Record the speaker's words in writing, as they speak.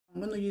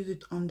I'm gonna use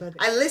it under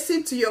I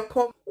listened to your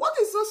comment. What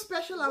is so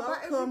special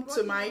about Welcome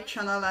to my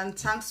channel, and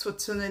thanks for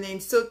tuning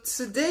in. So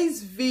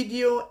today's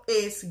video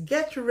is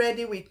get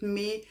ready with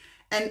me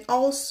and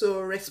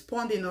also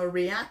responding or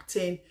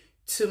reacting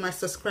to my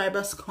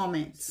subscribers'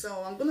 comments.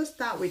 So I'm gonna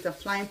start with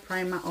applying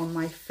primer on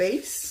my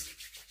face.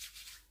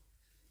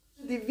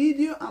 The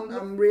video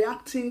I'm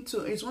reacting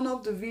to is one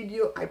of the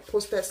video I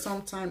posted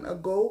some time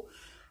ago.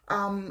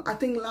 I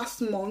think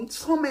last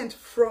month. Comment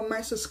from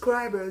my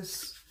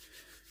subscribers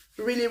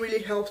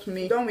really helped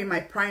me. Done with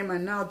my primer.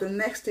 Now the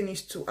next thing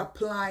is to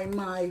apply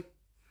my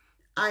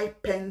eye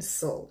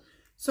pencil.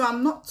 So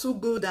I'm not too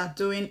good at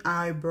doing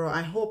eyebrow.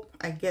 I hope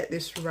I get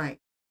this right.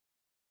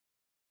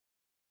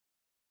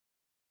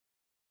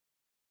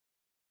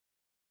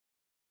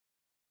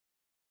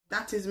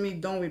 That is me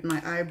done with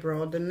my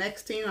eyebrow. The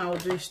next thing I'll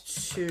do is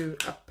to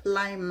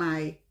apply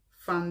my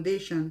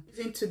foundation.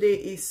 Using today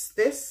is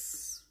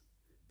this.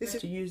 This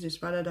is to use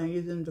this rather than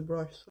using the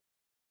brush.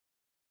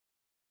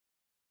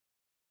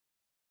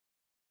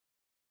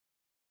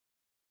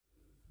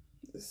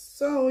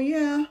 So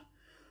yeah,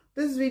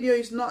 this video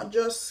is not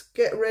just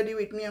get ready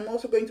with me. I'm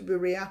also going to be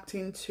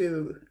reacting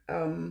to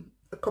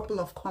a couple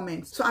of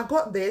comments. So I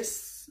got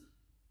this.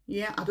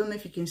 Yeah, I don't know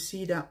if you can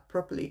see that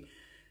properly.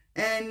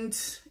 And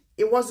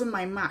it wasn't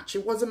my match,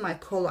 it wasn't my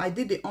color. I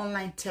did the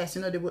online test.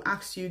 You know, they will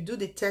ask you, do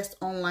the test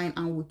online,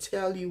 and will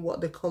tell you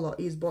what the color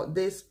is, but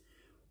this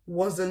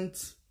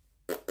wasn't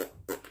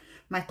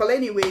my color.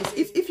 Anyways,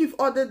 if you've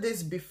ordered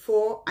this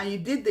before and you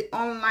did the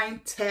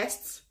online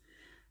test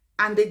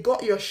and they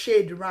got your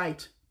shade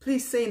right,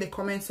 please say in the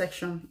comment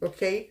section,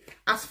 okay?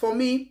 As for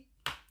me,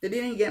 they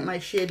didn't get my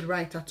shade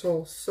right at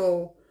all.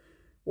 So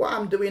what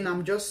I'm doing,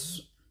 I'm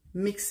just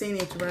mixing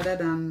it rather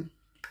than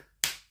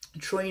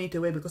throwing it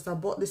away, because I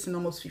bought this in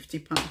almost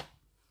 £50.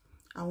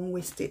 I won't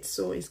waste it,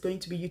 so it's going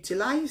to be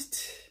utilized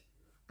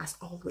as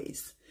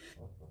always.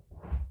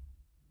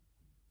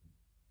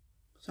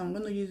 So I'm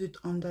going to use it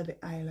under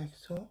the eye like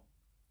so.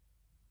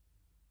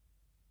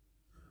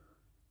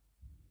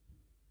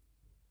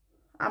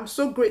 I'm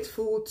so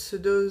grateful to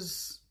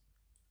those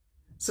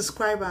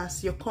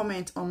subscribers, your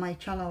comment on my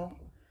channel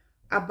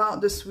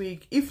about this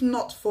wig. If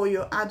not for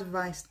your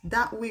advice,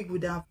 that wig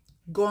would have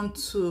gone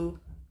to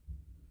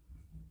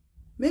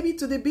maybe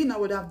to the bin. I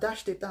would have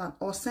dashed it out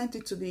or sent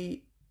it to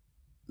the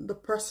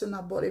person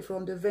I bought it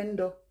from, the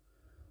vendor.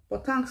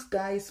 But thanks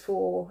guys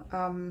for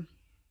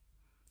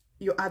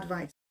your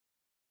advice.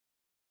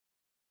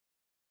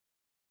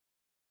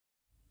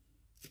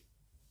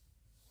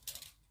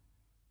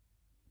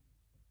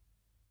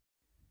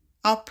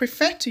 I'll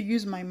prefer to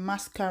use my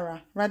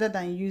mascara rather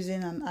than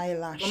using an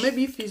eyelash. Or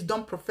maybe if it's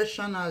done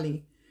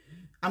professionally,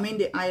 I mean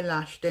the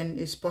eyelash, then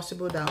it's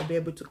possible that I'll be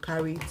able to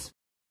carry it.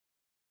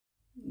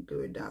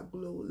 Give it that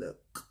glow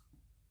look.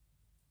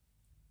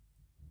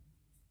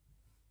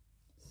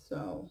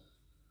 So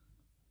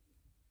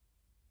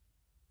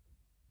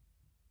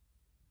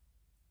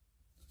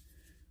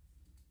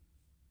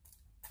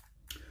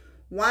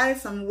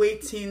whilst I'm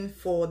waiting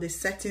for the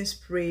setting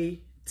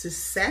spray to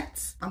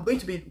set, I'm going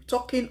to be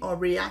talking or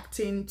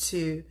reacting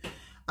to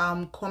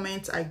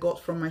comments I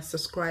got from my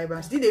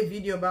subscribers. I did a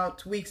video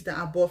about wigs that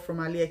I bought from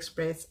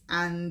AliExpress,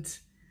 and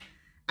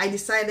I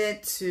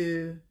decided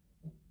to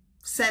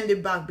send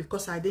it back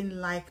because I didn't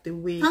like the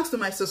wig. Thanks to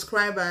my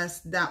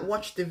subscribers that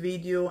watched the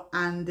video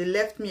and they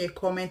left me a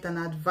comment and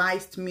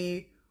advised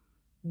me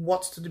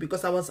what to do,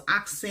 because I was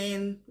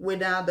asking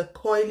whether the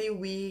coily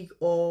wig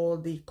or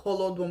the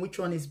colored one, which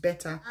one is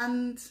better,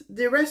 and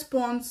the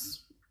response,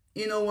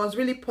 you know, was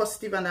really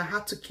positive, and I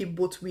had to keep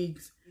both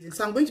wigs.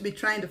 So I'm going to be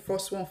trying the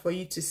first one for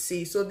you to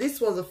see. So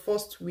this was the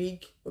first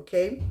wig,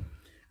 okay,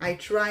 I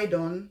tried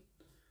on.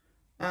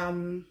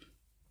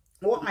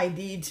 What I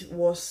did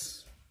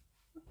was,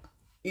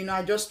 you know,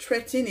 I just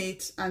straightened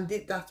it and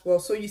did that well.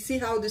 So you see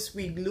how this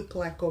wig look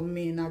like on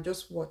me. Now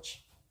just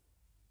watch.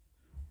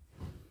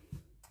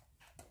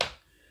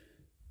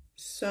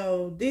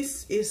 So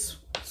this is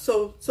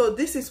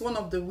this is one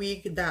of the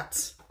wig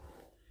that,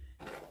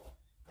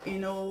 you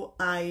know,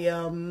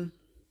 I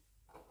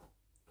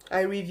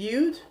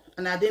reviewed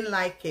and I didn't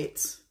like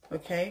it,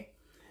 okay?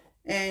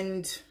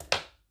 And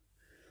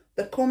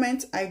the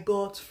comment I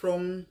got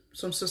from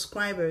some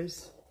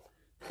subscribers,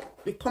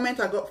 the comment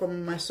I got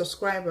from my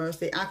subscribers,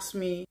 they asked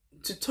me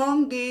to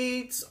tongue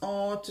it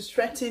or to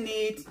straighten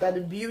it, that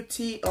the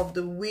beauty of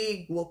the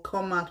wig will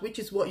come out, which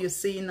is what you're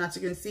seeing. As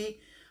you can see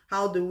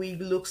how the wig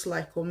looks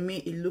like on me,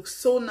 it looks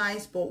so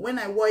nice, but when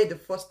I wore it the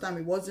first time,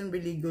 it wasn't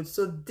really good.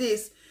 So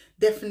this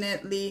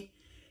definitely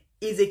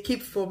is a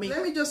keep for me.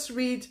 Let me just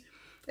read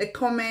a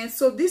comment.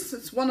 So this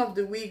is one of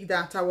the wig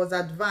that I was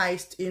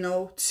advised, you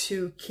know,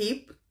 to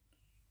keep,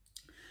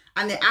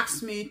 and they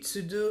asked me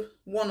to do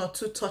 1 or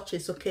 2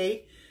 touches,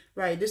 okay?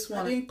 Right, this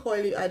one I didn't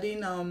coil it, I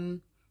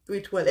didn't do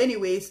it well.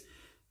 Anyways,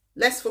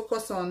 let's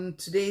focus on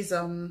today's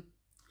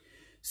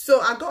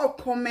so I got a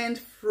comment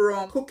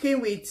from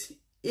Cooking with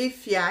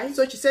Ifyai.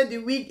 So she said the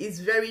wig is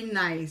very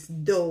nice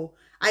though.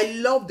 I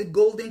love the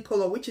golden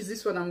color, which is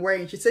this one I'm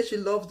wearing. She said she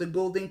loves the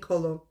golden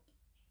color.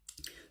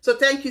 So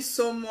thank you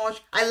so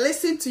much. I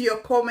listened to your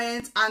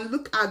comments and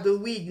look at the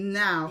wig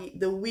now.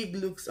 The wig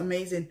looks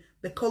amazing.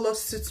 The color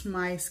suits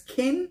my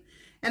skin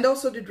and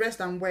also the dress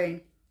that I'm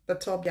wearing, the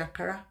top, the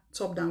Akara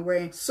top that I'm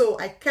wearing. So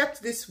I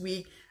kept this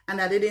wig and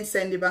I didn't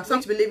send it back. So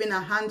I'm going to be leaving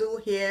a handle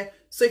here.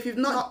 So if you've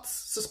not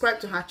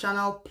subscribed to her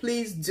channel,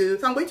 please do.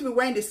 So I'm going to be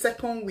wearing the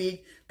second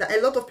wig that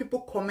a lot of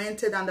people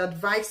commented and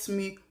advised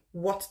me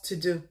what to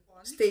do.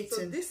 Stay tuned.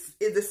 So this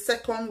is the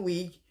second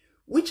wig,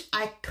 which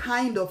I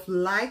kind of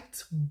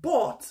liked,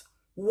 but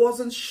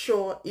wasn't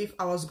sure if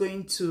I was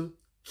going to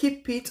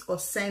keep it or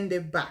send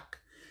it back.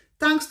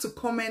 Thanks to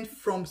comment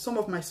from some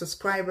of my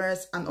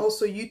subscribers and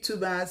also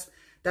YouTubers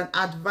that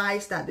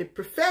advised that they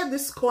prefer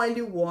this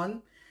coily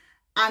one.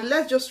 And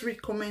let's just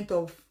read comment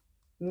of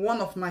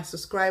one of my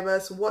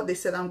subscribers, what they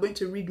said. I'm going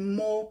to read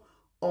more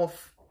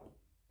of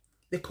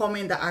the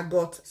comment that I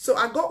got. So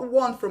I got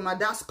one from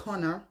Ada's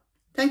Corner.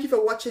 Thank you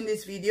for watching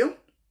this video.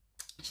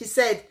 She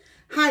said,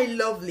 "Hi,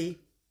 lovely.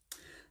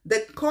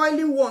 The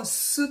coily one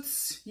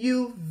suits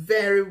you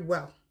very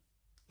well.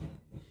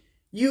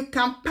 You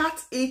can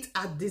pat it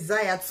as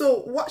desired."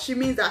 So what she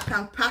means, I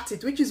can pat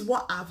it, which is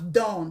what I've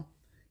done.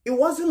 It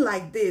wasn't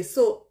like this.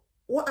 So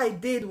what I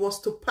did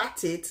was to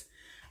pat it,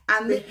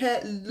 and the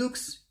hair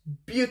looks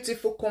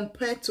beautiful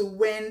compared to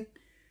when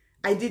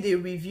I did a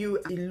review.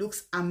 It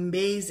looks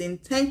amazing.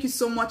 Thank you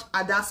so much,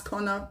 Ada's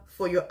Corner,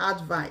 for your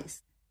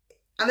advice.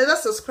 Another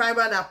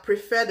subscriber that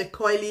preferred the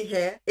coily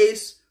hair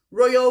is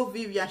Royal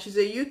Vivian. She's a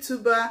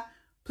YouTuber.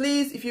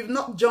 Please, if you've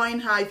not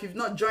joined her, if you've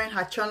not joined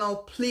her channel,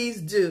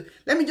 please do.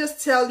 Let me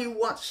just tell you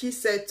what she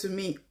said to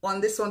me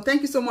on this one.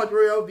 Thank you so much,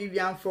 Royal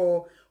Vivian,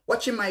 for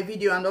watching my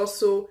video and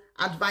also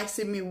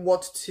advising me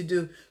what to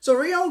do. So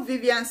Royal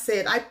Vivian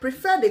said, "I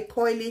prefer the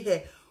coily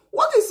hair."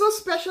 What is so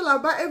special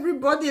about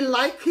everybody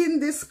liking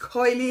this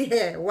coily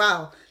hair?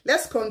 Wow.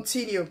 Let's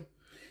continue.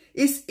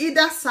 It's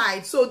either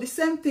side. So the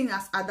same thing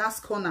as Ada's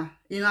Corner.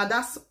 You know,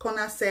 Ada's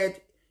Corner said,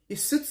 "It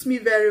suits me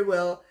very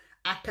well.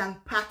 I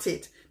can pat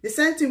it." The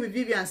same thing with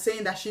Vivian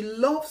saying that she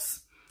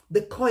loves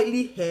the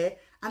coily hair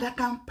and I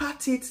can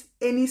pat it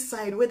any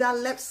side, whether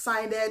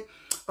left-sided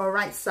or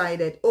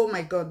right-sided. Oh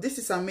my God, this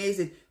is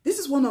amazing. This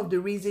is one of the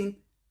reasons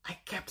I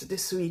kept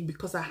this wig,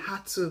 because I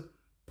had to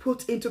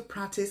put into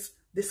practice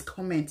this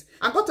comment.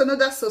 I got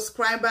another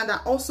subscriber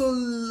that also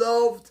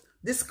loved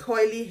this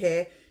coily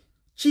hair.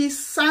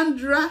 She's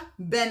Sandra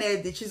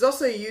Benedict. She's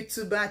also a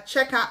YouTuber.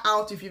 Check her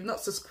out if you've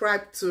not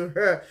subscribed to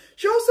her.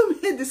 She also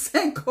made the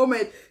same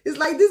comment. It's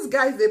like these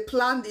guys, they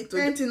planned it.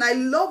 And I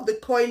love the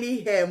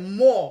coily hair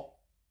more.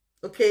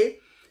 Okay?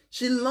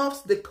 She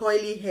loves the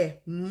coily hair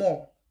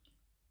more.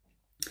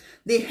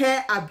 The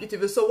hair are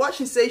beautiful. So what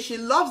she says, she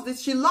loves this.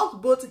 She loves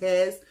both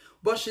hairs,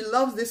 but she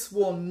loves this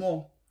one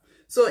more.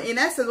 So in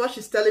essence, what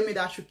she's telling me,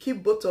 that I should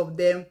keep both of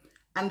them.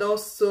 And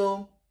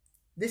also,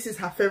 this is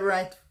her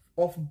favorite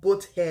of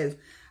both hairs.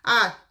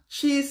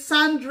 She's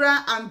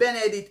Sandra and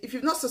Benedict. If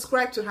you've not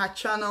subscribed to her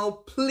channel,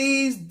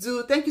 please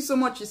do. Thank you so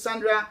much,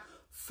 Sandra,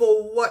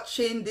 for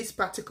watching this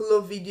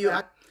particular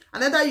video.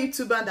 Another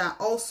YouTuber that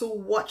also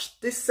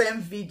watched this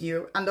same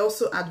video and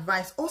also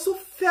advised, also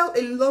fell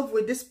in love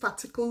with this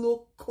particular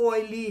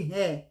coily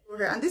hair.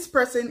 And this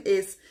person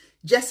is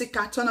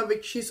Jessica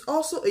Tonovic. She's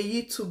also a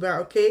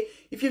YouTuber, okay?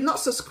 If you've not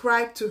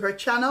subscribed to her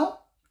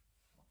channel,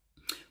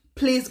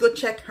 please go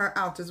check her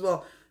out as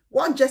well.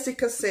 What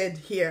Jessica said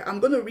here, I'm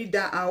going to read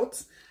that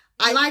out.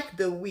 "I like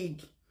the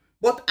wig,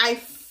 but I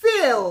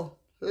feel,"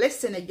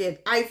 listen again,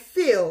 "I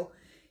feel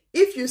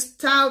if you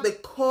style the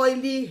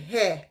coily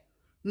hair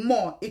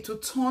more, it will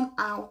turn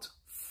out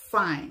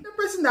fine." The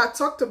person that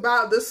talked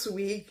about this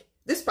wig,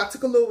 this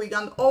particular wig,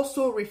 and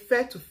also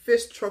referred to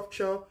face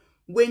structure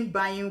when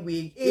buying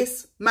wig,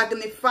 is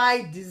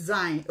Magnified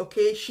Design,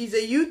 okay? She's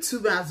a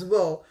YouTuber as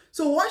well.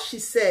 So what she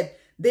said,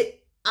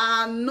 they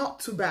are not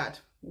too bad.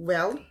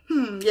 Well,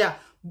 yeah.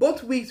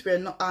 Both wigs are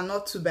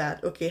not too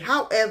bad, okay?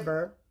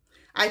 However,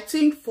 I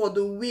think for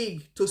the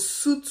wig to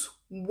suit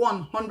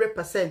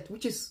 100%,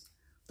 which is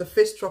the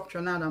face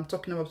structure now that I'm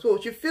talking about. So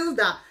she feels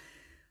that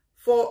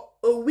for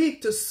a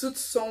wig to suit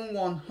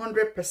someone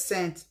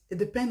 100%, it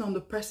depends on the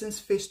person's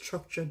face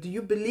structure. Do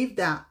you believe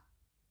that?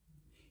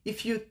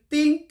 If you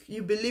think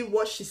you believe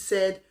what she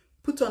said,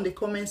 put on the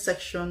comment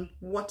section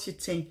what you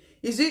think.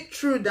 Is it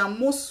true that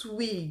most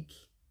wig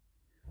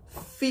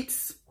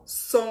fits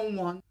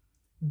someone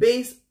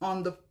based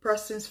on the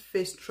person's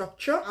face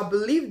structure? I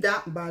believe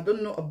that, but I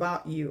don't know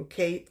about you,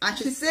 okay? And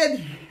she said,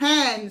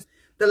 hence,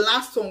 the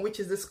last one, which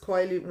is this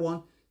coily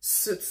one,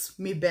 suits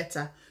me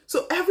better.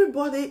 So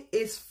everybody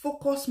is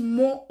focused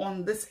more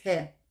on this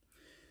hair.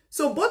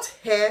 So both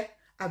hair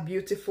are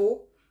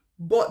beautiful,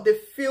 but they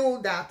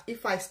feel that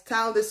if I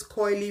style this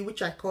coily,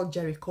 which I call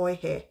Jericho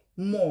hair,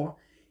 more,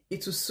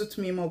 it will suit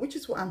me more, which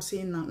is what I'm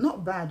saying now.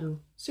 Not bad though.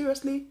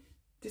 Seriously,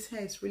 this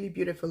hair is really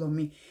beautiful on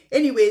me.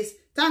 Anyways,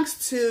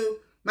 thanks to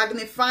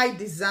Magnified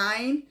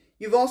Design,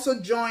 you've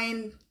also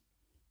joined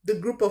the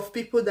group of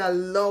people that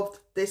loved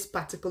this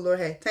particular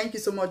hair. Thank you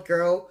so much,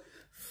 girl,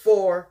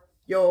 for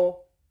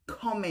your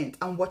comment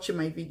and watching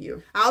my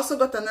video. I also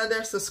got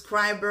another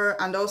subscriber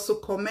and also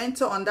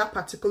commenter on that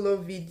particular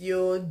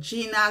video,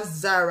 Gina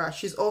Zara.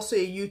 She's also a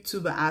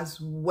YouTuber as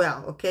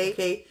well,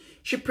 okay?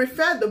 She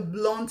preferred the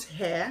blonde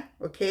hair,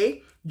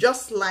 okay?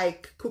 Just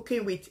like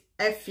Cooking with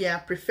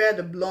Effia preferred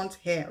the blonde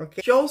hair,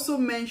 okay? She also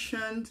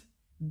mentioned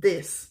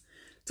this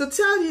to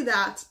tell you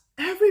that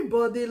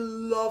everybody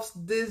loves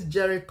this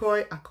Jericho,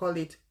 I call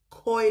it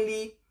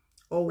coily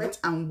or wet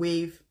and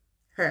wave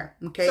hair,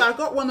 okay? So I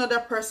got one other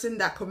person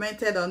that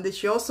commented on this.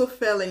 She also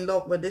fell in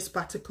love with this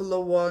particular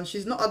one.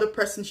 She's not other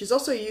person, she's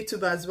also a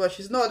YouTuber as well.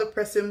 She's not other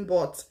person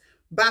but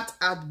Bat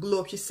at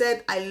Globe. She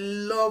said, I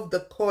love the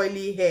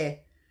coily hair.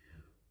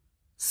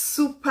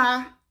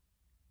 Super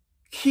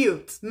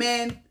cute.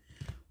 Man,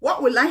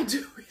 what will I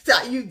do with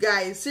that, you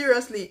guys?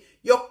 Seriously,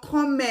 your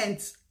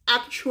comments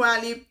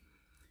actually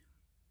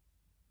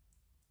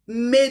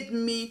made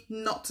me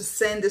not to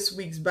send this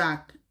wigs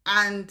back,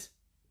 and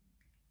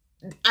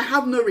I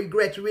have no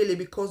regret really,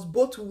 because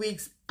both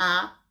wigs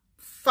are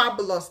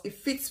fabulous. It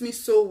fits me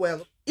so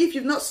well. If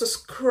you've not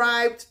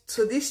subscribed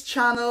to this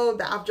channel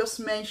that I've just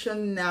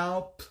mentioned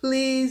now,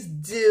 please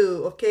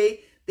do,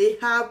 okay? They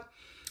have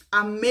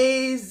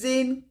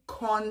amazing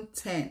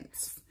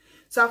content.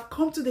 So I've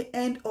come to the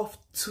end of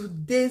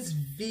today's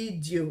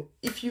video.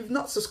 If you've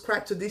not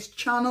subscribed to this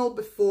channel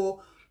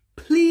before,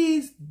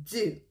 please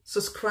do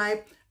subscribe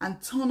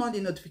and turn on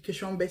the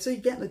notification bell so you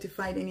get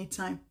notified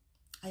anytime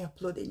I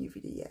upload a new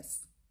video.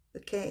 Yes,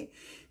 okay?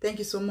 Thank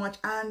you so much,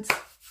 and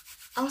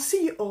I'll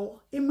see you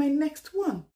all in my next one.